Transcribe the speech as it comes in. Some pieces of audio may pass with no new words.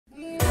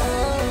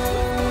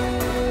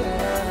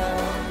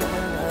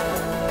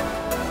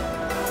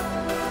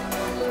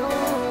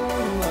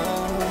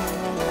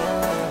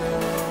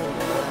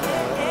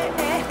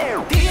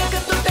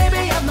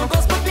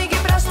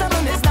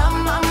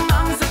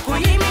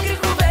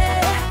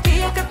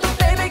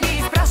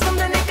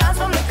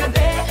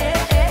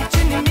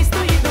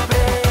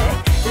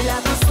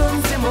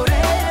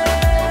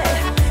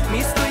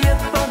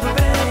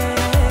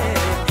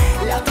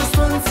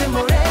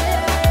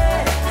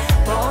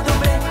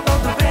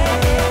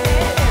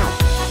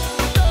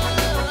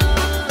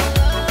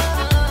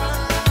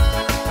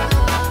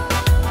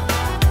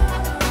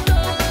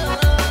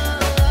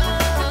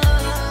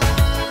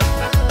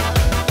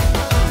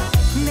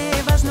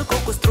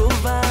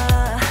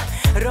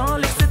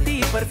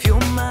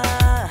парфюма.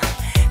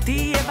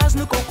 Ти е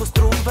важно колко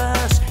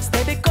струваш, с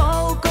тебе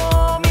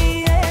колко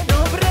ми е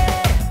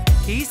добре.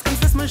 Искам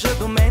с мъжа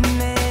до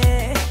мене,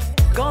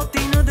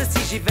 готино да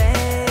си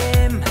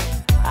живеем.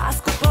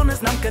 Аз купо не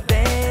знам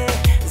къде,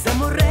 за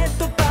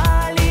морето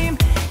палим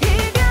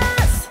и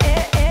газ.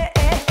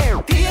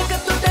 Тия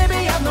като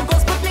тебе явно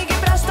Господ ми ги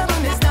праща,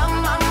 но не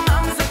знам,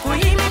 за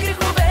кои ми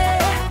грехове.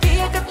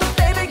 Тия като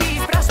тебе ги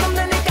изпращам,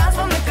 да не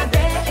казвам на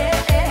къде,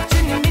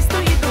 че не ми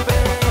стои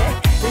добре.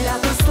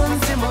 Лято,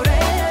 слънце, море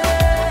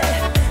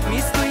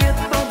ми стоят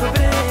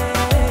по-добре.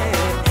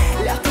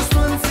 Лято,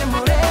 слънце,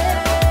 море,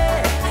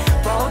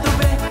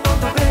 по-добре,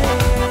 по-добре.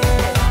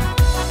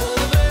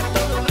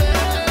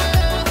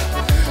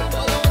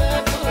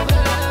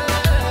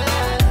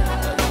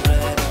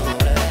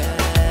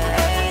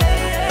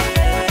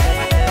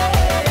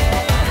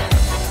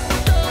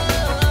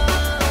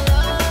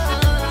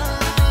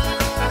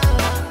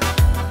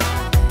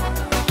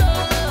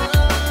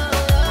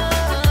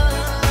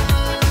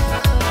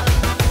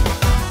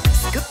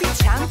 Скъпи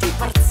чанти,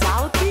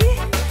 парцалки,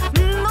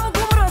 много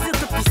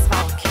мразят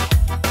описвалки.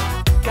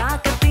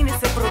 Кака ти не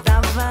се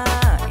продава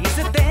и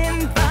за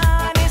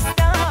ден-два не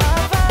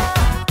става.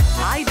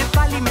 Айде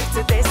пали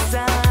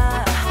Мерцедеса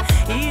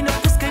и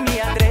напускай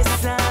ми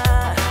адреса.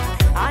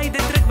 Айде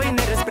тръгвай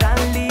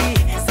неразбрали,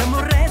 за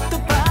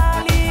морето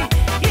пали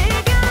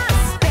и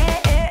газ.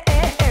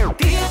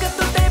 Тия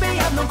като тебе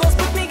явно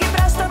Господ ми ги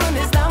праща, но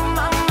не знам,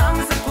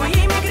 за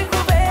кои ми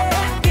грехове.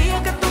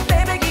 Тия като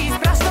тебе ги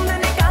изпращам, да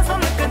не казвам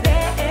на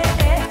къде,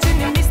 че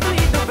не ми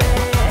стои добре.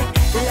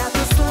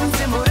 Лято,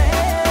 слънце, море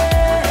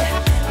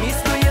ми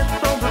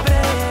стоят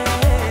по-добре.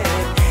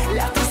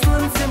 Лято,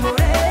 слънце,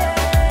 море,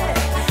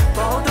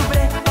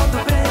 по-добре,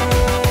 по-добре.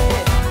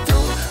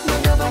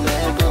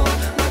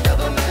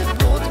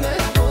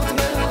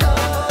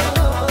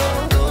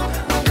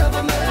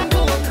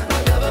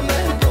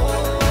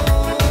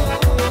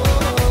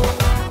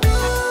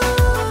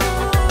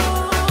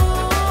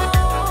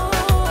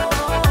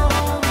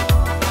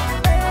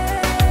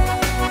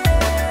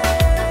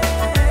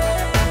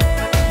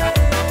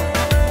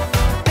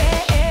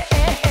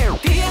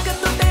 Тия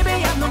като тебе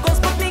явно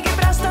Господ ми ги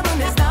праща, но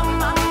не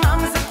знам,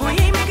 за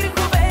кои ми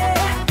грехове.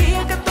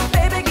 Тия като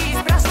тебе ги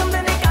изпращам, да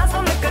не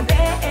казвам на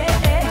къде,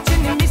 че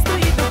не ми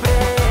стои добре.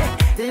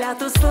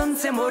 Лято,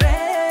 слънце, море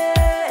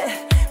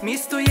ми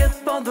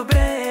стоят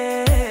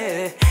по-добре.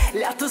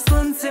 Лято,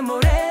 слънце,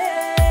 море,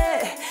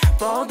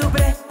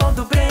 по-добре,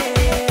 по-добре.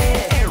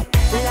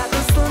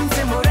 Лято,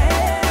 слънце, море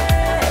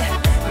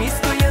ми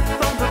стоят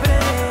по-добре.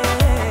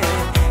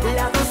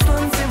 Лято,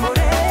 слънце,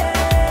 море,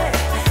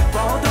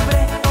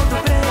 по-добре,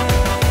 по-добре.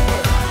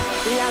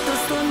 Лято,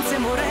 слънце,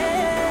 море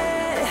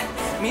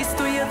ми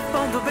стоят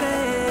по-добре.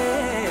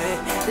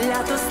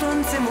 Лято,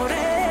 слънце,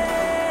 море,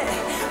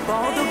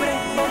 по-добре,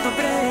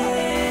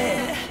 по-добре.